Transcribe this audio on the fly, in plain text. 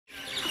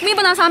Muy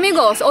buenas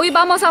amigos, hoy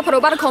vamos a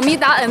probar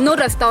comida en un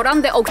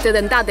restaurante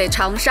occidental de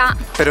Changsha.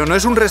 Pero no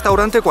es un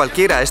restaurante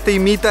cualquiera, este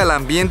imita el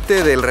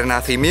ambiente del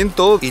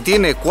Renacimiento y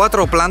tiene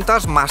 4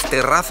 plantas más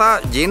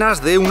terraza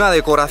llenas de una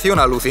decoración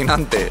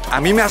alucinante. A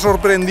mí me ha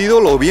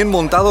sorprendido lo bien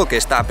montado que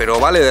está, pero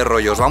vale de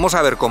rollos, vamos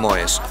a ver cómo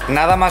es.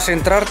 Nada más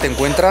entrar te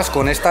encuentras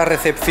con esta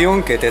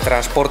recepción que te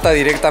transporta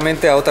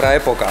directamente a otra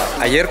época.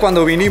 Ayer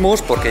cuando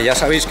vinimos, porque ya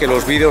sabéis que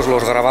los vídeos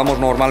los grabamos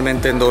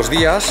normalmente en 2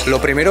 días, lo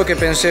primero que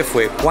pensé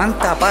fue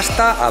 ¿cuánta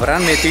pasta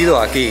habrán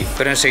metido aquí?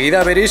 Pero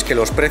enseguida veréis que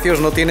los precios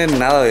no tienen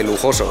nada de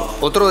lujoso.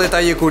 Otro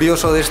detalle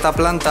curioso de esta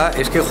planta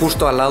es que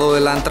justo al lado de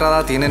la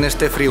entrada tienen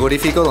este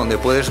frigorífico donde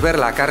puedes ver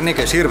la carne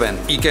que sirven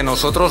y que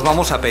nosotros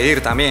vamos a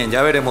pedir también,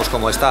 ya veremos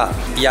cómo está.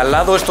 Y al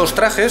lado estos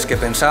trajes que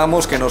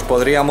pensábamos que nos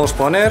podríamos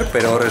poner,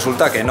 pero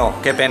resulta que no,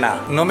 qué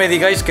pena. No me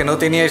digáis que no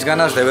teníais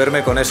ganas de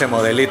verme con ese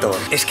modelito.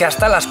 Es que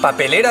hasta las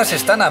papeleras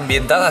están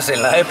ambientadas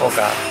en la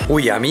época.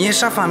 Uy, a mí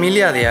esa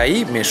familia de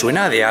ahí me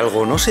suena de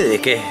algo, no sé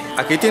de qué.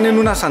 Aquí tienen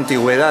unas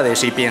antigüedades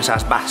y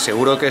piensas, bah,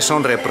 seguro que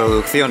son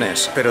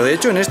reproducciones. Pero de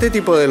hecho en este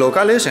tipo de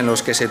locales en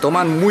los que se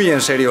toman muy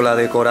en serio la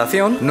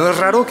decoración, no es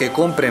raro que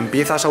compren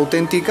piezas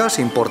auténticas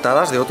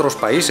importadas de otros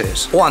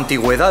países. O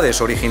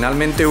antigüedades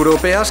originalmente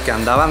europeas que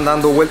andaban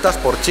dando vueltas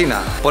por China.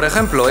 Por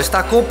ejemplo,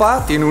 esta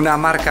copa tiene una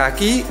marca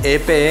aquí,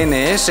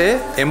 EPNS,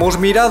 hemos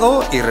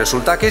mirado y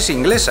resulta que es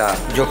inglesa.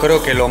 Yo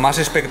creo que lo más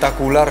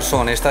espectacular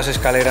son estas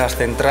escaleras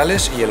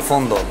centrales y el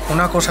fondo.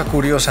 Una cosa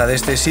curiosa de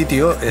este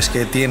sitio es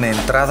que tiene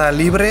entrada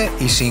libre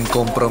y sin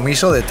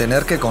compromiso de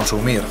tener que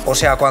consumir. O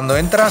sea, cuando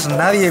entras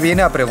nadie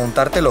viene a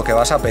preguntarte lo que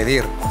vas a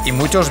pedir. Y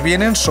muchos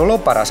vienen solo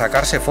para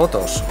sacarse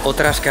fotos.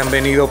 Otras que han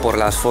venido por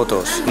las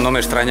fotos. No me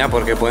extraña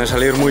porque pueden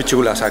salir muy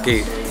chulas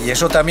aquí. Y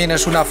eso también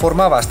es una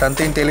forma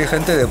bastante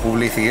inteligente de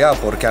publicidad,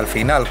 porque al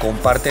final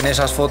comparten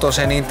esas fotos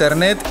en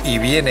internet y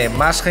viene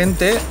más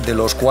gente, de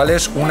los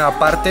cuales una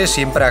parte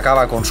siempre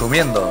acaba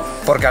consumiendo.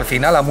 Porque al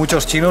final a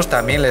muchos chinos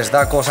también les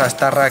da cosa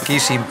estar aquí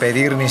sin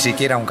pedir ni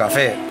siquiera un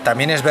café.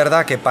 También es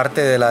verdad que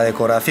parte de la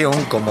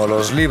decoración, como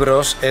los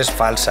libros, es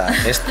falsa.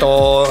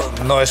 Esto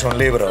no es un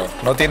libro,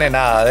 no tiene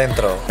nada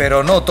dentro.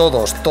 Pero no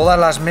todos, todas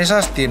las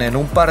mesas tienen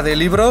un par de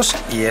libros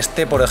y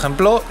este, por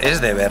ejemplo, es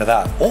de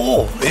verdad.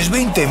 ¡Oh! ¡Es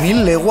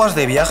 20.000 leguas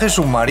de viaje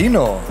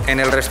submarino! En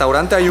el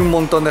restaurante hay un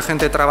montón de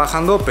gente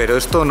trabajando, pero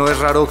esto no es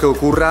raro que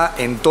ocurra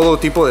en todo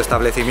tipo de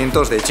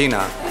establecimientos de China.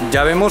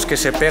 Ya vemos que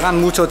se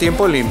pegan mucho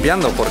tiempo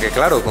limpiando, porque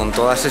claro, con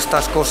todas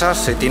estas cosas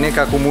se tiene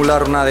que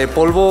acumular una de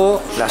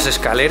polvo. Las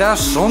escaleras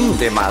son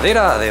de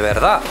madera, de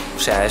verdad. O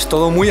sea, es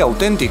todo muy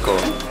auténtico.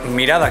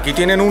 Mirad, aquí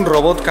tienen un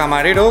robot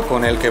camarero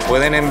con el que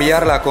pueden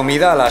enviar la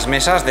comida a las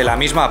mesas de la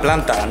misma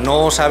planta.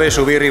 No sabe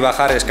subir y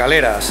bajar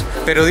escaleras.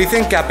 Pero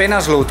dicen que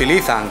apenas lo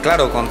utilizan.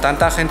 Claro, con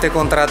tanta gente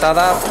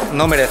contratada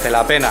no merece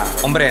la pena.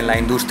 Hombre, en la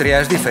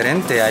industria es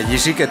diferente. Allí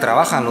sí que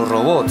trabajan los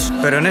robots.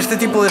 Pero en este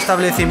tipo de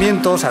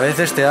establecimientos a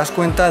veces te das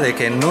cuenta de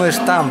que no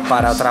están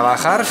para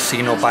trabajar,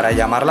 sino para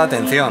llamar la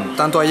atención.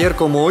 Tanto ayer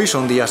como hoy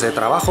son días de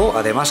trabajo.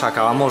 Además,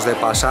 acabamos de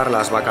pasar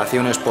las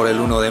vacaciones por el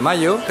 1 de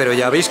mayo, pero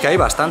ya veis que hay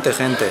bastante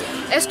gente.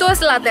 Esto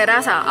es la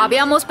terraza.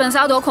 Habíamos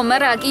pensado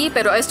comer aquí,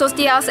 pero estos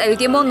días el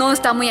tiempo no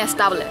está muy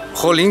estable.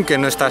 Jolín, que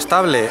no está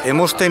estable.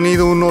 Hemos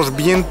tenido unos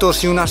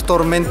vientos y unas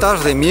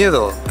tormentas de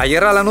miedo.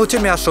 Ayer a la noche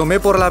me asomé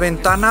por la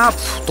ventana,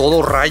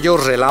 todos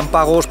rayos,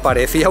 relámpagos,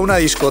 parecía una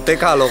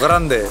discoteca a lo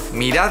grande.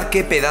 Mirad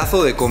qué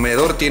pedazo de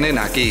comedor tienen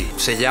aquí.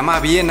 Se llama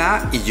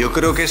Viena y yo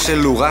creo que es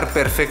el lugar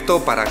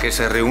perfecto para que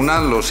se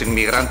reúnan los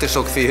inmigrantes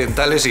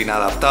occidentales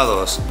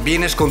inadaptados.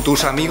 Vienes con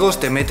tus amigos,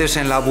 te metes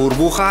en la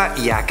burbuja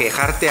y a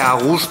quejarte a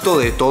gusto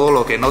de todo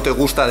lo que no te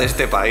gusta de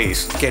este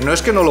país. Que no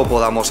es que no lo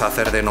podamos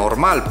hacer de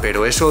normal,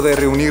 pero eso de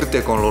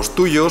reunirte con los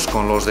tuyos,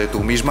 con los de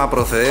tu misma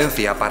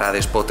procedencia para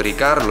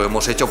despotricar, lo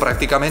hemos hecho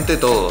prácticamente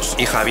todos.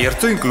 Y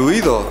Jabiertzo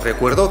incluido.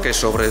 Recuerdo que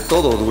sobre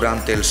todo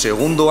durante el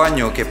segundo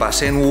año que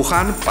pasé en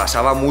Wuhan,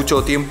 pasaba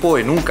mucho tiempo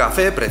en un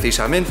café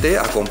precisamente,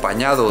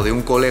 acompañado de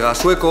un colega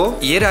sueco,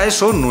 y era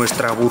eso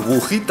nuestra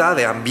burbujita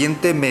de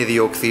ambiente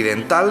medio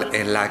occidental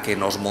en la que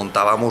nos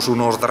montábamos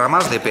unos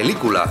dramas de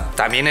película.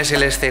 También es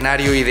el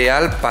escenario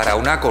ideal para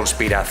una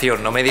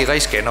conspiración, no me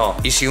digáis que no.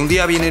 Y si un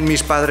día vienen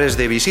mis padres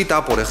de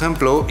visita, por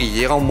ejemplo, y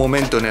llega un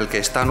momento en el que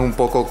están un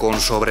poco con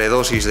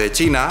sobredosis de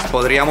China,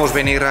 podríamos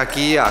venir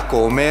aquí a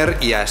comer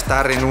y a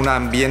estar en un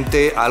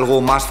ambiente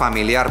algo más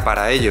familiar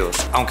para ellos.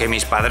 Aunque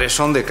mis padres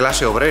son de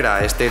clase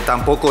obrera, este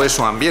tampoco es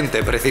su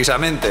ambiente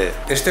precisamente.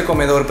 Este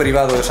comedor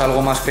privado es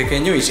algo más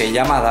pequeño y se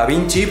llama Da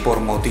Vinci por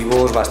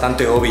motivos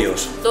bastante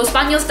obvios. Los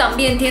baños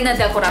también tienen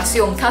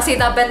decoración, casi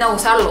da pena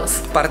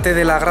usarlos. Parte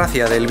de la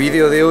gracia del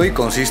vídeo de hoy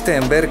consiste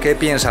en ver qué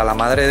piensa la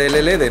madre de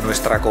Lele de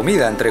nuestra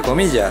comida, entre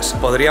comillas.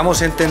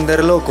 Podríamos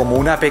entenderlo como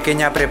una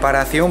pequeña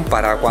preparación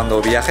para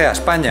cuando viaje a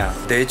España.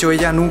 De hecho,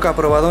 ella nunca ha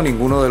probado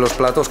ninguno de los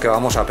platos que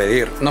vamos a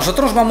pedir.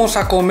 Nosotros vamos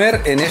a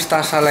comer en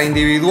esta sala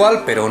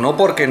individual, pero no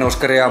porque nos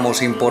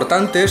creamos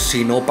importantes,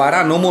 sino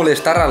para no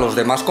molestar a los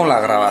demás con la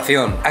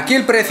grabación. Aquí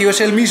el precio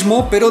es el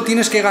mismo, pero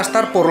tienes que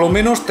gastar por lo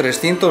menos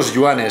 300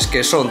 yuanes,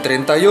 que son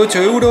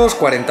 38 euros,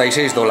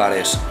 46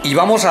 dólares. Y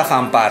vamos a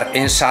zampar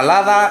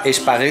ensalada,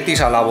 espagueti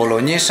espaguetis a la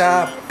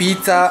boloñesa,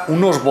 pizza,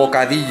 unos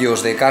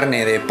bocadillos de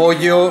carne de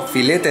pollo,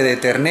 filete de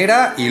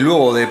ternera y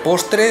luego de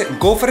postre,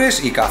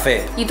 gofres y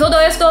café. Y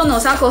todo esto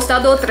nos ha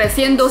costado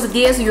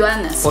 310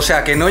 yuanes. O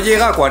sea que no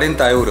llega a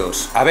 40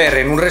 euros. A ver,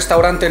 en un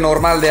restaurante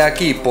normal de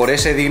aquí, por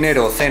ese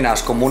dinero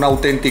cenas como un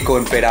auténtico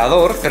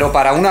emperador, pero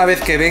para una vez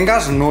que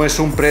vengas no es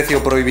un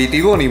precio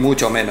prohibitivo ni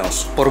mucho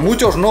menos. Por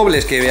muchos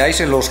nobles que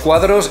veáis en los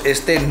cuadros,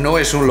 este no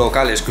es un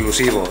local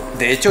exclusivo.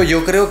 De hecho,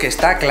 yo creo que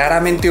está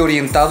claramente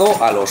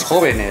orientado a los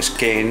jóvenes,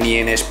 que ni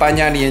en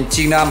España ni en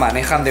China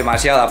manejan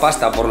demasiada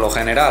pasta por lo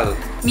general.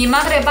 Mi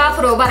madre va a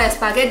probar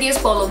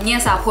espaguetis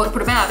boloñesa por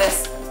primera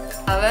vez.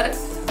 A ver,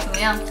 怎么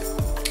样？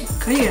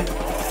可以，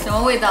什么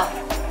味道？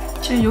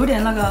其实有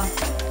点那个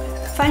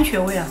番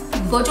茄味啊。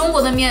和中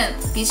国的面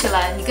比起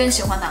来，你更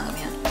喜欢哪个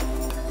面？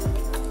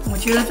我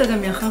觉得这个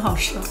面很好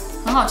吃。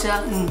 很好吃。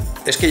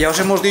 Es que ya os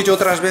hemos dicho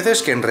otras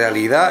veces que en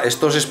realidad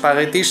estos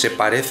espaguetis se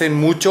parecen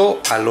mucho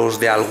a los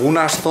de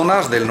algunas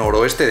zonas del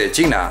noroeste de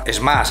China. Es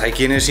más, hay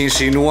quienes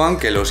insinúan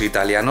que los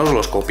italianos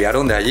los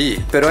copiaron de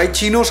allí. Pero hay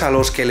chinos a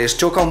los que les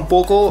choca un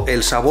poco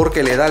el sabor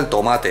que le da el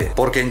tomate,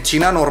 porque en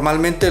China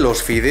normalmente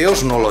los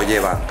fideos no lo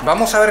llevan.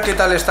 Vamos a ver qué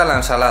tal está la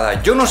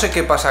ensalada. Yo no sé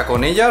qué pasa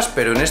con ellas,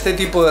 pero en este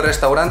tipo de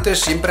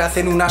restaurantes siempre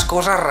hacen unas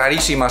cosas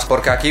rarísimas,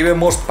 porque aquí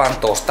vemos pan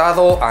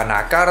tostado,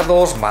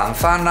 anacardos,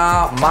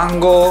 manzana,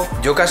 mango.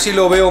 Yo casi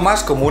lo veo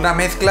más como una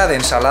mezcla de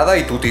ensalada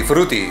y tutti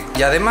frutti.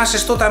 Y además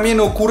esto también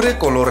ocurre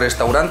con los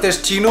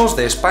restaurantes chinos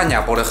de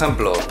España, por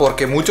ejemplo,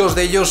 porque muchos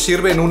de ellos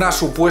sirven una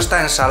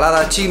supuesta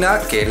ensalada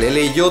china que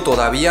Lele y yo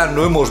todavía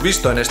no hemos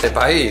visto en este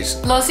país.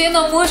 Lo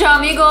siento mucho,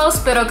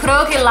 amigos, pero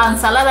creo que la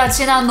ensalada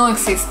china no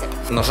existe.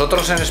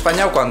 Nosotros en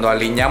España cuando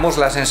aliñamos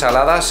las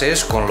ensaladas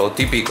es con lo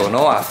típico,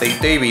 ¿no?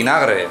 Aceite y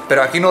vinagre.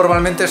 Pero aquí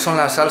normalmente son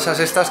las salsas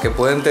estas que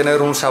pueden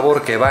tener un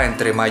sabor que va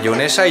entre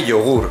mayonesa y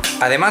yogur.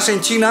 Además en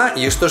China,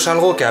 y esto es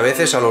algo que a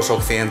veces a los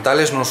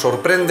occidentales nos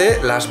sorprende,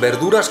 las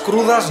verduras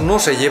crudas no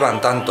se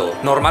llevan tanto.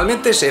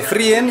 Normalmente se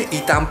fríen y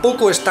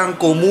tampoco es tan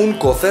común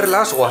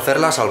cocerlas o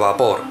hacerlas al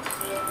vapor.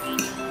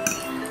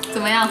 怎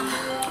么样？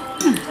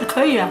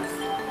可以啊，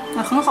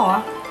那很好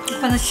啊。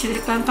刚才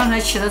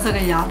起的这个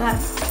鸭蛋。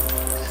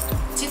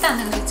 鸡蛋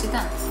那个是鸡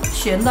蛋，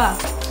咸的，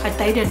还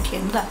带一点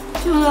甜的，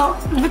就是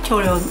那个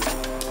调料。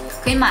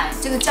可以买，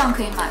这个酱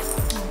可以买，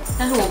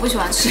但是我不喜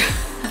欢吃，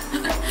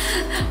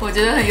我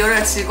觉得有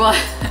点奇怪。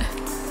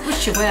不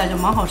奇怪呀，就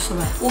蛮好吃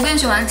的。我更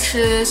喜欢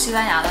吃西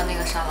班牙的那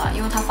个沙拉，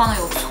因为它放的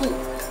有醋，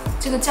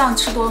这个酱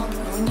吃多了很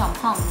容易长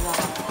胖，你知道吧？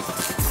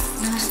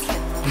因为它是甜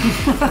的。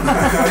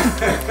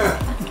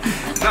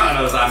No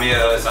nos da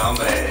miedo eso,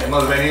 hombre.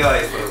 Hemos venido a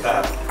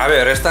disfrutar. A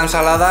ver, esta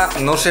ensalada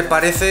no se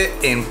parece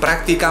en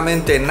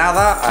prácticamente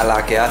nada a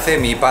la que hace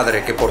mi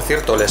padre, que por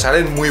cierto le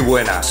salen muy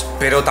buenas.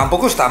 Pero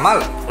tampoco está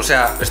mal. O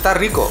sea, está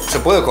rico, se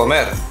puede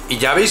comer. Y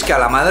ya veis que a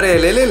la madre de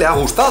Lele le ha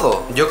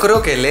gustado. Yo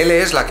creo que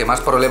Lele es la que más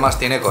problemas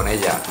tiene con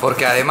ella.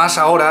 Porque además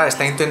ahora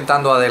está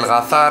intentando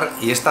adelgazar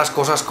y estas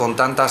cosas con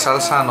tanta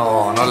salsa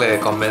no le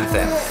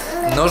convencen.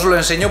 No os lo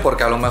enseño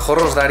porque a lo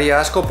mejor os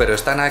daría asco, pero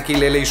están aquí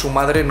Lele y su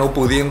madre no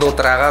pudiendo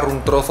tragar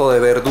un trozo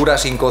de verdura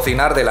sin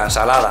cocinar de la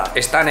ensalada.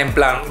 Están en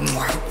plan...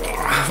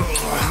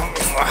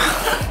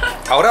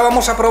 Ahora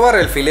vamos a probar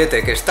el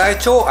filete, que está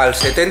hecho al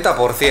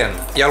 70%.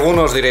 Y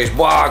algunos diréis,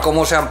 ¡buah!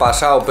 ¿Cómo se han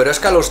pasado? Pero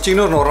es que a los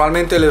chinos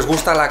normalmente les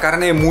gusta la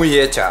carne muy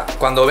hecha.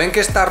 Cuando ven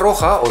que está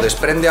roja o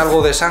desprende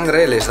algo de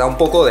sangre, les da un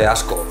poco de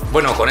asco.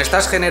 Bueno, con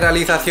estas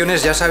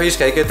generalizaciones ya sabéis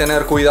que hay que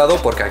tener cuidado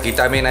porque aquí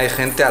también hay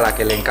gente a la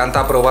que le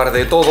encanta probar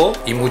de todo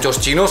y muchos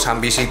chinos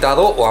han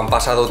visitado o han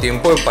pasado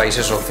tiempo en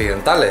países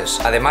occidentales.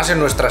 Además, en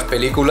nuestras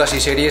películas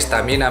y series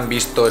también han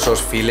visto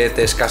esos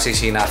filetes casi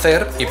sin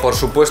hacer y por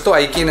supuesto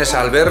hay quienes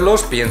al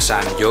verlos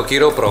piensan, yo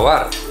quiero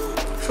probar.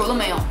 熟了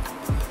没有？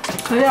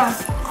可以啊，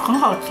很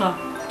好吃。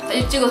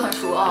哎，这个很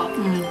熟啊。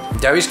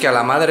Ya veis que a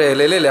la madre de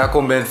Lele le ha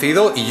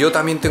convencido y yo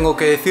también tengo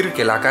que decir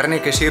que la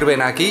carne que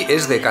sirven aquí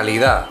es de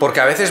calidad.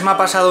 Porque a veces me ha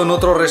pasado en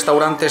otros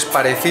restaurantes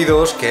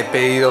parecidos que he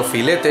pedido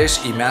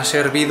filetes y me han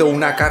servido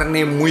una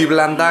carne muy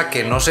blanda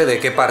que no sé de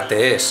qué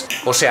parte es.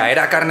 O sea,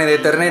 era carne de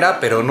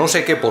ternera pero no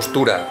sé qué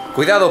postura.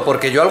 Cuidado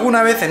porque yo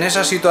alguna vez en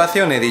esa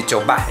situación he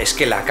dicho, bah, es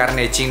que la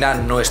carne china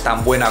no es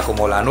tan buena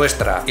como la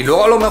nuestra. Y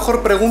luego a lo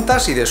mejor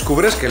preguntas y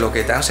descubres que lo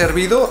que te han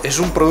servido es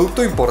un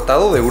producto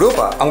importado de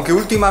Europa. Aunque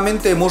últimamente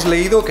hemos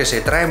leído que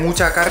se trae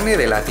mucha carne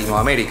de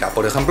Latinoamérica,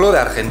 por ejemplo de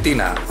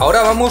Argentina.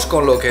 Ahora vamos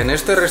con lo que en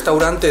este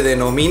restaurante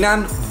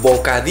denominan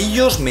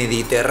bocadillos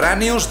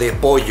mediterráneos de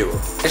pollo.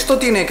 Esto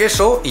tiene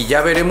queso y ya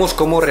veremos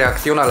cómo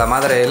reacciona la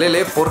madre de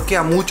Lele porque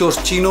a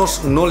muchos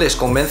chinos no les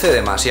convence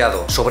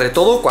demasiado, sobre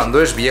todo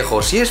cuando es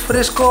viejo. Si es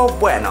fresco,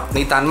 bueno,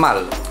 ni tan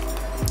mal.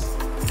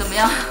 怎么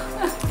样？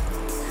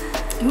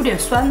有点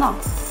酸呢。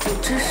有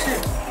芝士，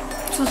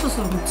芝士是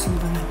什么吃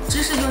的呢？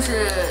芝士就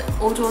是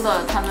欧洲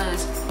的，他们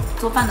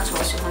做饭的时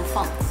候喜欢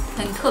放，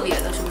很特别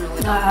的，是不是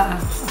味道？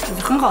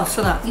很好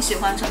吃的。你喜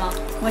欢吃吗？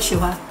我喜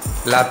欢。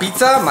La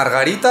pizza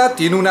margarita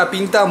tiene una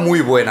pinta muy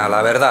buena,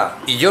 la verdad.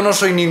 Y yo no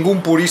soy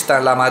ningún purista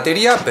en la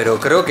materia, pero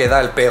creo que da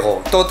el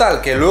pego.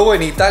 Total, que luego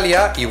en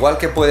Italia, igual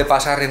que puede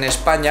pasar en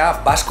España,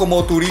 vas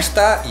como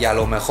turista y a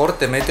lo mejor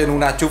te meten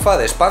una chufa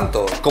de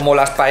espanto. Como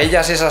las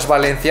paellas esas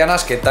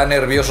valencianas que tan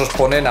nerviosos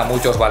ponen a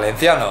muchos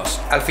valencianos.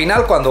 Al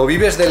final, cuando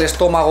vives del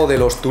estómago de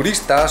los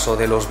turistas o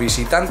de los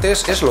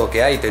visitantes, es lo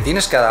que hay, te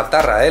tienes que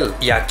adaptar a él.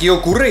 Y aquí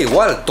ocurre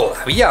igual,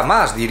 todavía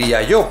más,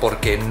 diría yo,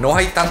 porque no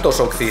hay tantos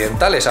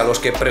occidentales a los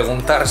que preguntar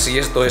si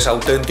esto es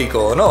auténtico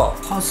o no.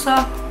 好吃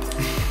啊，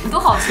都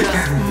好吃，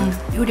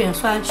有点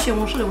酸，西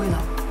红柿的味道。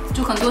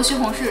就很多西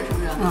红柿，是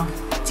不是？嗯。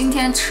今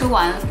天吃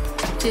完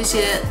这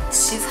些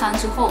西餐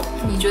之后，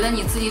你觉得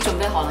你自己准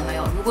备好了没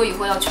有？如果以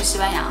后要去西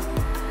班牙，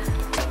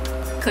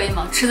可以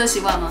吗？吃的习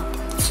惯吗？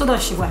吃的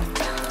习惯。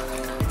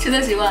吃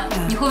的习惯，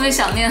你会不会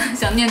想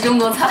念中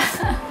国菜？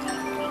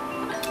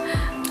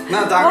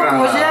那当然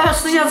了。我觉得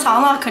时间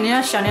长了，肯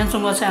定想念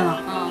中国菜了。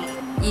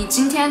你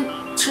今天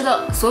吃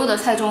的所有的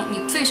菜中，你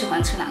最喜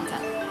欢吃哪个菜？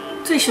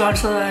最喜欢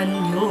吃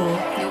牛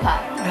排。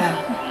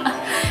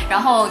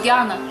然后第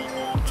二呢？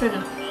这个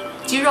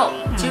鸡肉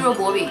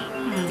薄饼。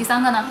第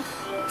三个呢？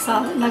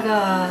那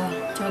个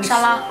沙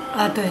拉。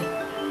啊，对。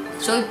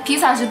所以披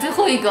萨是最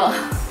后一个。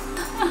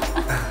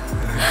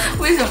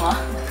为什么？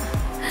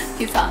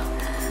披萨。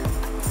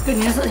肯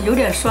定是有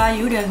点酸，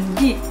有点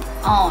腻。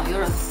哦，有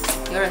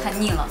点太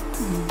腻了。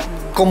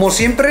Como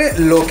siempre,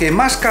 lo que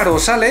más caro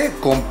sale,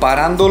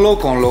 comparándolo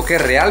con lo que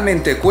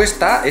realmente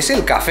cuesta, es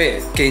el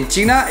café, que en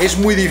China es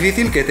muy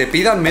difícil que te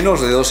pidan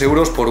menos de 2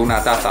 euros por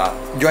una taza.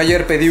 Yo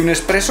ayer pedí un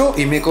espresso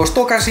y me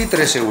costó casi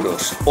 3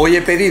 euros. Hoy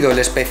he pedido el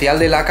especial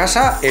de la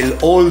casa, el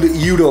Old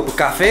Europe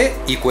Café,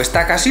 y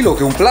cuesta casi lo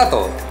que un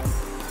plato.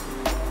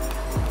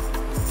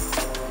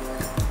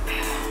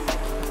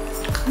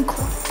 很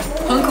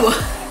苦。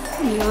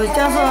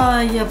但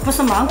是也不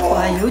是蛮苦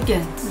啊，有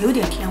点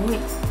甜味。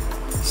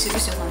喜不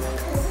喜欢？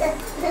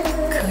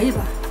可以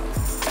吧，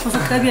不是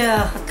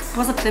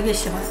特别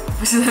喜欢。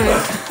不是特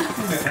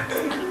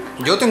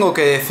别。Yo tengo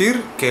que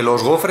decir que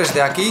los gofres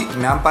de aquí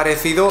me han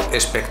parecido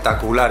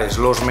espectaculares,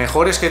 los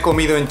mejores que he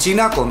comido en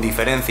China con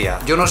diferencia.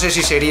 Yo no sé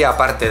si sería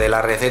parte de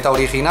la receta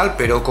original,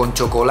 pero con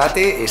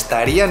chocolate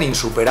estarían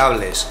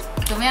insuperables.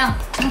 怎么样？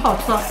很好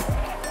吃。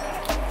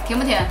甜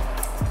不甜？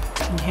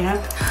很甜。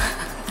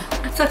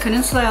这肯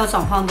定吃了要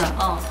长胖的。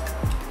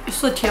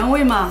是甜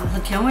味嘛？是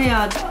甜味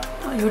啊，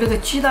有那个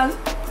鸡蛋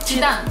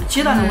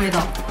的味道。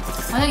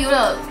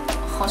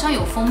好像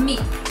有蜂蜜，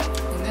有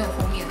没有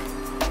蜂蜜？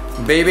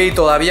 Baby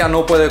todavía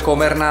no puede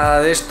comer nada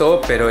de esto,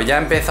 pero ya ha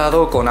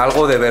empezado con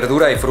algo de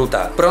verdura y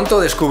fruta.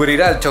 Pronto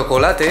descubrirá el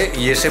chocolate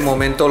y ese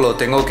momento lo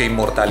tengo que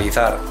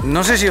inmortalizar.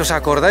 No sé si os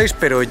acordáis,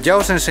 pero ya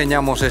os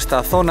enseñamos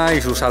esta zona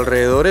y sus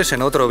alrededores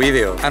en otro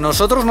vídeo. A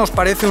nosotros nos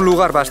parece un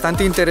lugar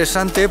bastante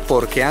interesante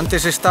porque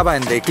antes estaba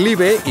en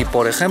declive y,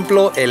 por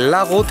ejemplo, el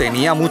lago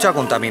tenía mucha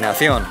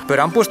contaminación.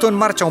 Pero han puesto en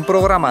marcha un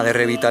programa de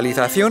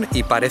revitalización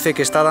y parece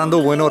que está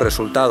dando buenos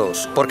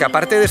resultados. Porque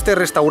aparte de este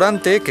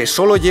restaurante, que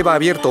solo lleva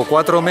abierto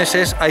 4 meses,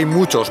 hay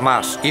muchos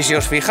más. Y si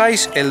os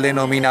fijáis, el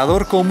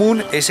denominador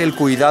común es el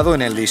cuidado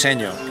en el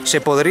diseño.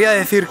 Se podría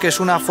decir que es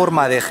una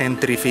forma de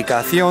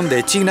gentrificación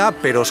de China,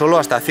 pero solo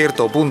hasta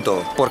cierto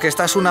punto, porque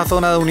esta es una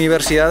zona de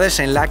universidades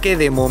en la que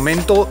de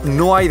momento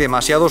no hay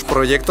demasiados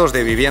proyectos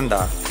de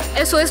vivienda.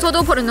 Eso es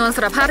todo por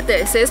nuestra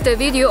parte. Si este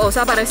vídeo os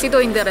ha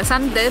parecido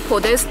interesante,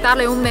 podéis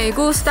darle un me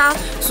gusta,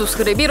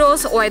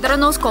 suscribiros o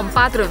ayudarnos con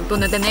Patreon,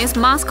 donde tenéis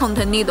más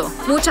contenido.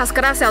 Muchas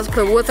gracias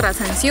por vuestra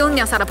atención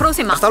y hasta la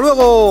próxima. ¡Hasta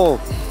luego!